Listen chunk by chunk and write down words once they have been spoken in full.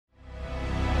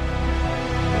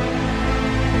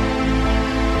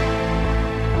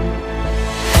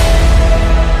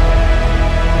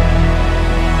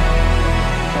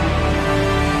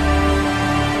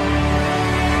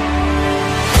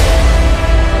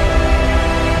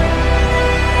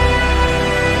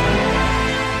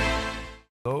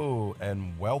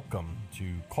welcome to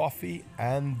Coffee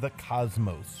and the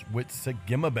Cosmos with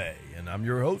Sagima Bay. And I'm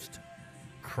your host,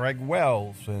 Craig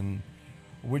Wells. And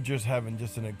we're just having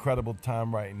just an incredible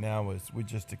time right now as we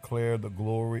just declare the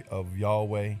glory of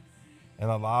Yahweh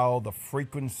and allow the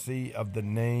frequency of the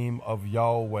name of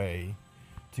Yahweh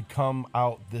to come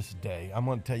out this day. I'm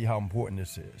going to tell you how important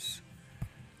this is.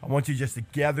 I want you just to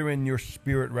gather in your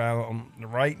spirit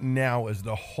right now as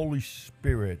the Holy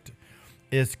Spirit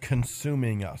is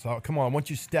consuming us. Come on, I want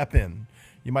you to step in.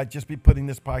 You might just be putting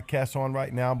this podcast on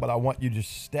right now, but I want you to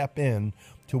step in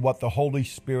to what the Holy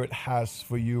Spirit has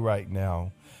for you right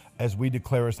now as we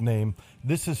declare His name.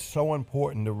 This is so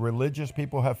important. The religious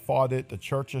people have fought it. The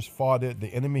church has fought it.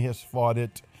 The enemy has fought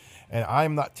it. And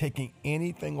I'm not taking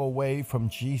anything away from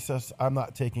Jesus. I'm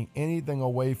not taking anything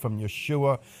away from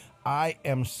Yeshua. I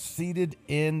am seated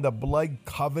in the blood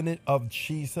covenant of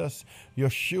Jesus.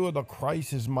 Yeshua the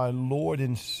Christ is my Lord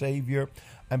and Savior.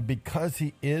 And because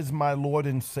He is my Lord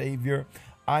and Savior,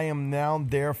 I am now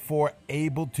therefore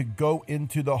able to go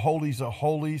into the holies of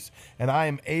holies. And I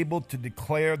am able to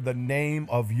declare the name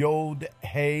of Yod,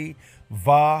 He,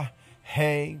 Vah,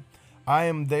 He. I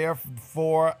am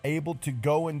therefore able to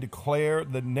go and declare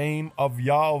the name of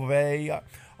Yahweh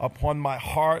upon my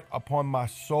heart, upon my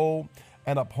soul,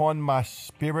 and upon my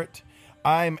spirit.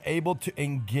 I am able to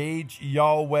engage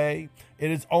Yahweh.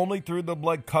 It is only through the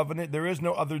blood covenant. There is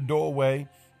no other doorway.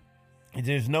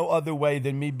 There's no other way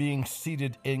than me being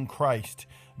seated in Christ,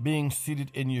 being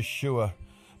seated in Yeshua.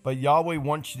 But Yahweh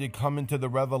wants you to come into the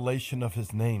revelation of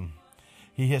His name.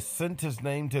 He has sent His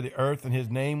name to the earth, and His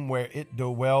name where it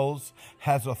dwells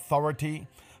has authority,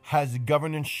 has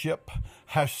governorship,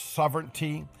 has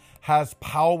sovereignty, has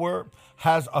power,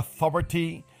 has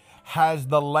authority, has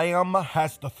the Lamb,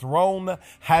 has the throne,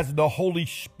 has the Holy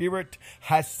Spirit,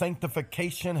 has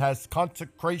sanctification, has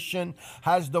consecration,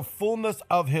 has the fullness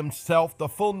of Himself, the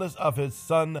fullness of His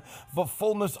Son, the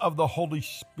fullness of the Holy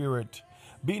Spirit.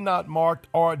 Be not marked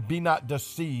or be not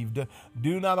deceived.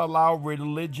 Do not allow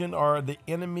religion or the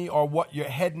enemy or what your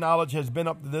head knowledge has been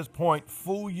up to this point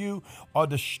fool you or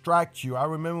distract you. I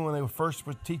remember when they first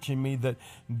were teaching me that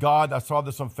God, I saw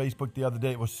this on Facebook the other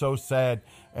day. It was so sad.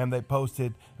 And they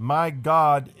posted, my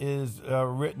God is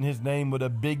written His name with a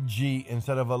big G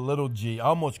instead of a little g. I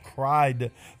almost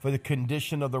cried for the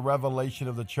condition of the revelation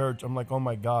of the church. I'm like, oh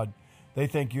my God, they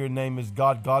think your name is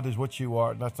God. God is what you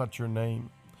are. That's not your name.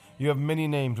 You have many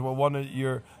names, but one of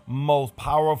your most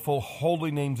powerful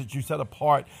holy names that you set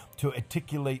apart to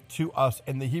articulate to us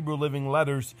in the Hebrew living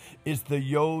letters is the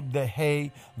Yod, the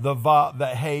He, the Vah,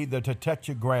 the He, the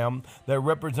tetragram that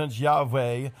represents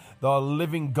Yahweh, the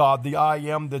living God, the I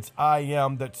am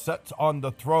that sits on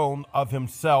the throne of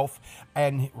Himself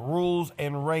and rules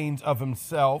and reigns of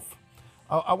Himself.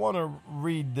 I want to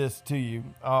read this to you,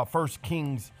 1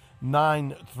 Kings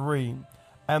 9:3.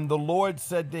 And the Lord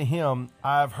said to him,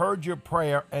 I have heard your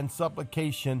prayer and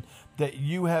supplication that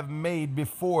you have made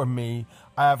before me.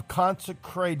 I have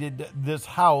consecrated this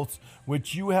house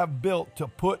which you have built to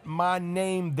put my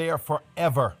name there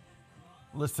forever.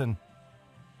 Listen,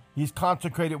 He's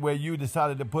consecrated where you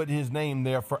decided to put His name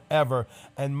there forever.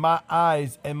 And my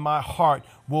eyes and my heart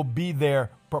will be there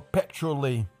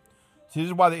perpetually. See,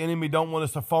 this is why the enemy don't want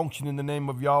us to function in the name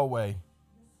of Yahweh.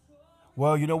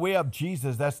 Well, we have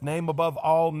Jesus. That's name above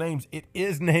all names. It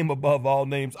is name above all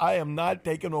names. I am not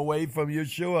taken away from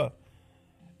Yeshua.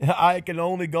 I can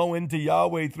only go into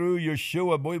Yahweh through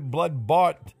Yeshua, blood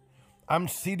bought. I'm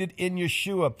seated in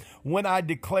Yeshua. When I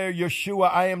declare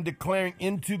Yeshua, I am declaring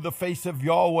into the face of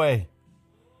Yahweh.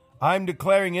 I'm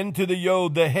declaring into the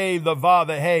Yod, the He, the Vah,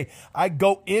 the He. I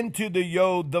go into the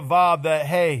Yod, the Vah, the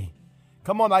He.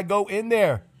 Come on, I go in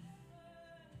there.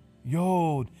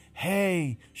 Yod,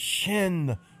 He,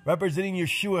 Shin, representing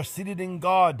Yeshua, seated in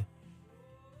God.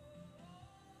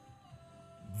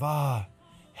 Vah,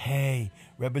 He,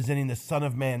 representing the Son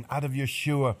of Man out of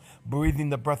Yeshua, breathing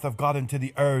the breath of God into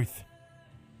the earth.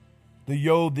 The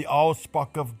Yod, the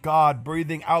allspark of God,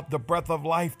 breathing out the breath of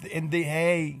life in the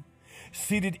He,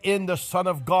 seated in the Son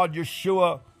of God,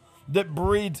 Yeshua, that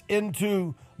breathes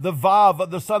into the Vav,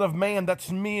 the Son of Man. That's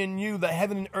me and you, the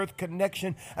heaven and earth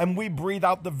connection. And we breathe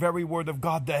out the very word of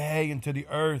God, the He, into the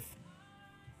earth.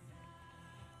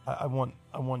 I want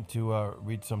to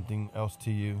read something else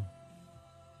to you.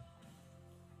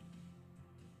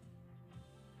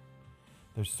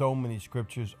 There's so many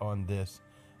scriptures on this,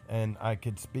 and I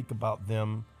could speak about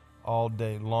them all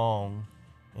day long.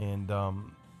 And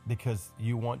because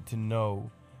you want to know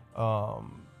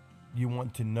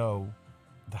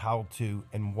how to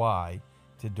and why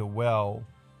to dwell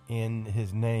in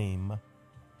His name.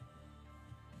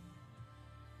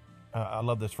 I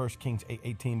love this. 1 Kings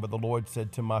 8:18. But the Lord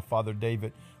said to my father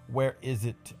David, where is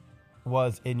it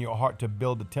was in your heart to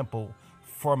build a temple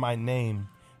for my name?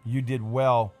 You did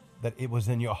well that it was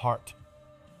in your heart.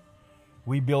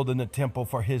 We build in a temple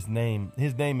for his name.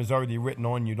 His name is already written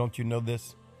on you. Don't you know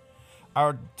this?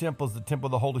 Our temple is the temple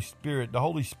of the Holy Spirit. The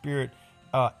Holy Spirit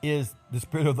is the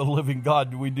Spirit of the living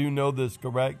God. We do know this,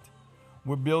 correct?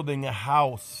 We're building a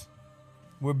house.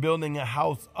 We're building a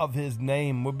house of his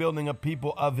name. We're building a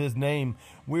people of his name.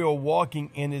 We are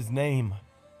walking in his name.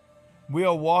 We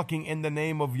are walking in the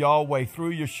name of Yahweh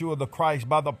through Yeshua the Christ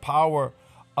by the power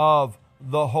of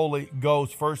the Holy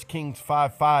Ghost. 1 Kings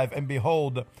 5:5. And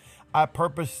behold, I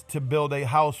purpose to build a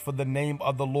house for the name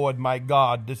of the Lord my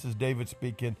God. This is David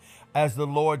speaking. As the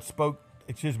Lord spoke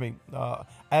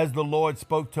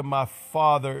to my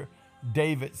father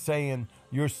David, saying,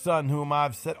 your son whom I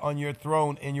have set on your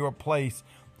throne in your place,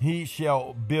 he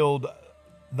shall build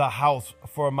the house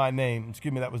for my name.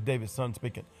 Excuse me, that was David's son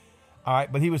speaking. All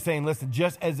right, but he was saying, listen,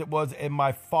 just as it was in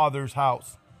my father's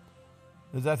house.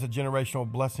 That's a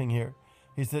generational blessing here.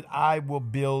 He said, I will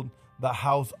build the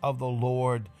house of the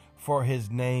Lord for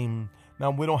his name. Now,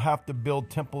 we don't have to build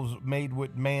temples made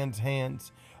with man's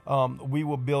hands. We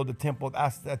will build a temple.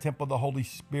 That's a temple of the Holy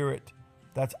Spirit.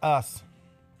 That's us.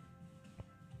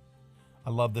 I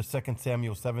love this. 2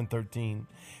 Samuel 7:13.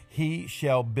 He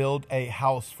shall build a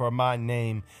house for my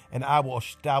name, and I will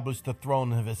establish the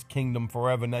throne of his kingdom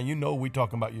forever. Now, you know we're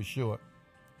talking about Yeshua.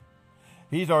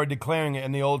 He's already declaring it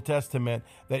in the Old Testament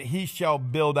that he shall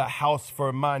build a house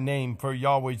for my name, for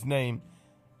Yahweh's name.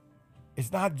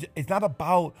 It's not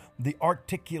about the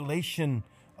articulation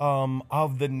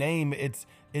of the name.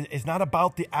 It's not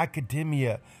about the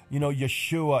academia,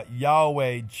 Yeshua,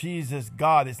 Yahweh, Jesus,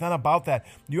 God. It's not about that.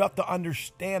 You have to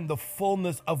understand the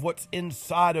fullness of what's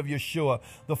inside of Yeshua,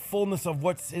 the fullness of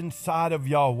what's inside of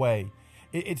Yahweh.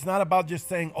 It's not about just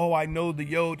saying, oh, I know the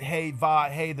Yod, Hey,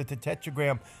 Vav, Hey, the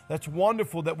tetragram. That's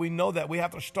wonderful that we know that. We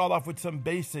have to start off with some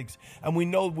basics. And we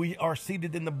know we are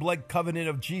seated in the blood covenant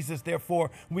of Jesus.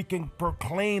 Therefore, we can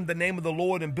proclaim the name of the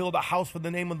Lord and build a house for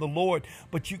the name of the Lord.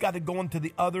 But you got to go into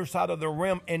the other side of the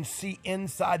rim and see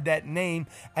inside that name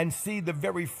and see the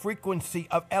very frequency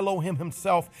of Elohim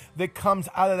himself that comes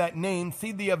out of that name.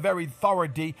 See the very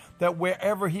authority that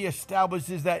wherever he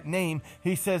establishes that name,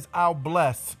 he says, I'll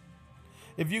bless.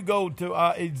 If you go to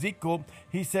Ezekiel,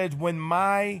 he says, when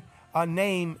my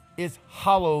name is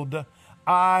hallowed,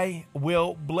 I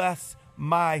will bless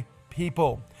my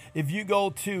people. If you go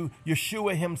to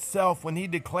Yeshua himself, when he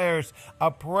declares a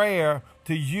prayer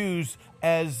to use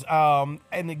as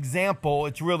an example,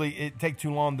 it takes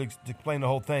too long to explain the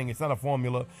whole thing. It's not a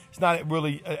formula. It's not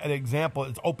really an example.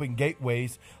 It's open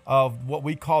gateways of what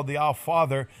we call the Our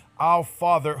Father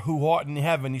who art in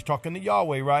heaven. He's talking to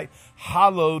Yahweh, right?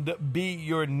 Hallowed be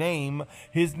your name.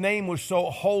 His name was so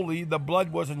holy, the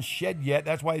blood wasn't shed yet.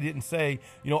 That's why he didn't say,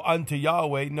 unto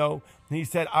Yahweh. No, he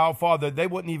said, Our Father. They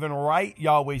wouldn't even write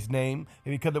Yahweh's name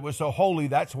because it was so holy.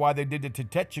 That's why they did the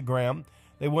tetragram.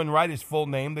 They wouldn't write his full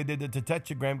name. They did the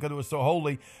tetragram because it was so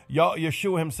holy.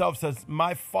 Yeshua himself says,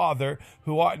 my Father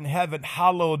who art in heaven,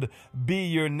 hallowed be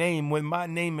your name. When my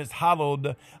name is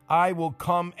hallowed, I will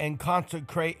come and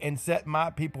consecrate and set my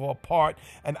people apart,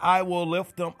 and I will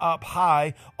lift them up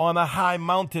high on a high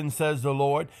mountain, says the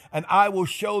Lord, and I will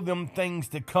show them things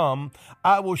to come.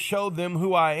 I will show them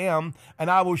who I am, and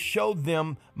I will show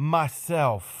them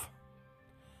myself.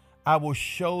 I will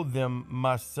show them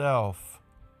myself.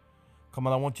 Come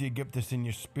on, I want you to get this in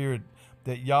your spirit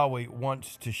that Yahweh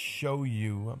wants to show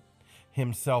you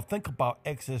himself. Think about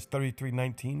Exodus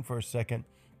 33:19 for a second.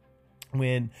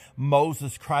 When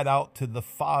Moses cried out to the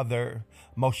Father,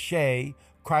 Moshe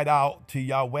cried out to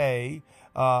Yahweh.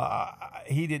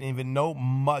 He didn't even know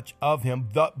much of him,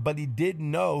 but he did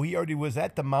know. He already was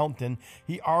at the mountain.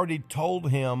 He already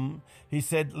told him. He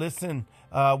said, listen,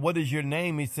 what is your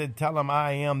name? He said, tell him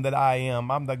I am that I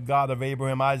am. I'm the God of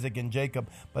Abraham, Isaac, and Jacob.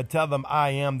 But tell them I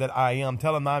am that I am.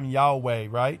 Tell them I'm Yahweh,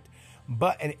 right?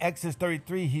 But in Exodus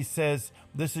 33, he says,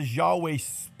 this is Yahweh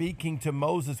speaking to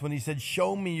Moses when he said,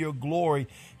 show me your glory.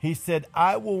 He said,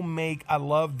 I will make, I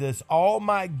love this, all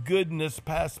my goodness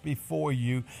pass before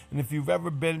you. And if you've ever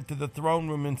been to the throne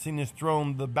room and seen his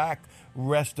throne, the back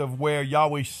rest of where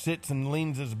Yahweh sits and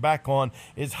leans his back on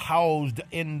is housed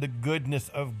in the goodness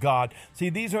of God. See,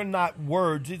 these are not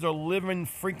words. These are living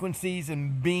frequencies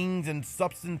and beings and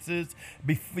substances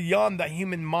beyond the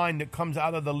human mind that comes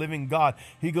out of the living God.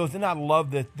 He goes, and I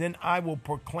love this. Then I will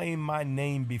proclaim my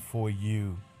name before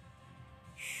you.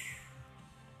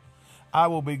 I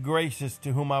will be gracious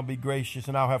to whom I'll be gracious,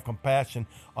 and I'll have compassion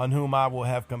on whom I will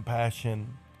have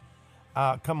compassion.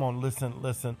 Come on,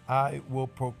 listen. I will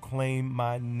proclaim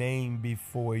my name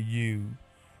before you.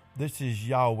 This is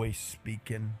Yahweh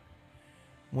speaking.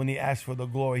 When he asked for the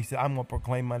glory, he said, I'm going to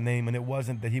proclaim my name. And it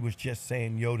wasn't that he was just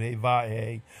saying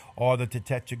Yod-Heh-Vah-Heh or the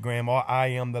tetragram or I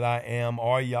am that I am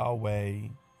or Yahweh.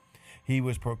 He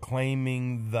was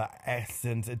proclaiming the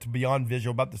essence. It's beyond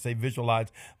visual. I'm about to say visualize,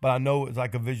 but I know it's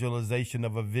like a visualization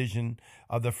of a vision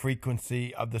of the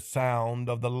frequency of the sound,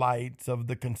 of the lights, of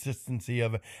the consistency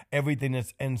of everything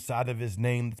that's inside of his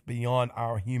name that's beyond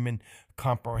our human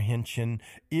comprehension.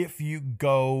 If you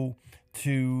go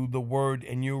to the word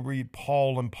and you read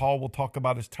Paul, and Paul will talk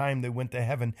about his time they went to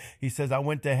heaven. He says, I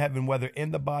went to heaven, whether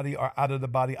in the body or out of the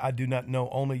body, I do not know.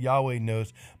 Only Yahweh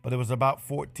knows. But it was about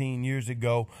 14 years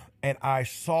ago, and I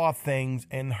saw things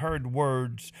and heard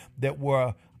words that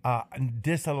were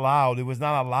disallowed. It was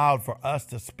not allowed for us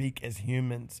to speak as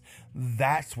humans.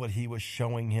 That's what he was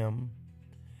showing him.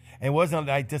 It wasn't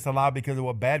like disallowed because they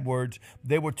were bad words.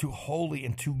 They were too holy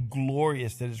and too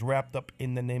glorious that is wrapped up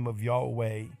in the name of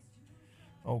Yahweh.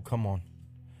 Oh, come on.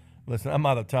 Listen, I'm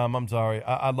out of time. I'm sorry.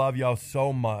 I love y'all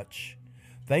so much.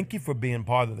 Thank you for being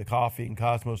part of the Coffee and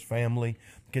Cosmos family.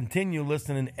 Continue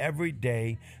listening every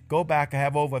day. Go back. I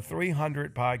have over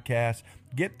 300 podcasts.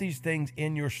 Get these things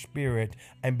in your spirit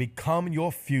and become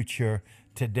your future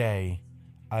today.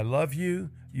 I love you.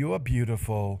 You are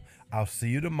beautiful. I'll see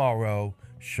you tomorrow.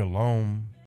 Shalom.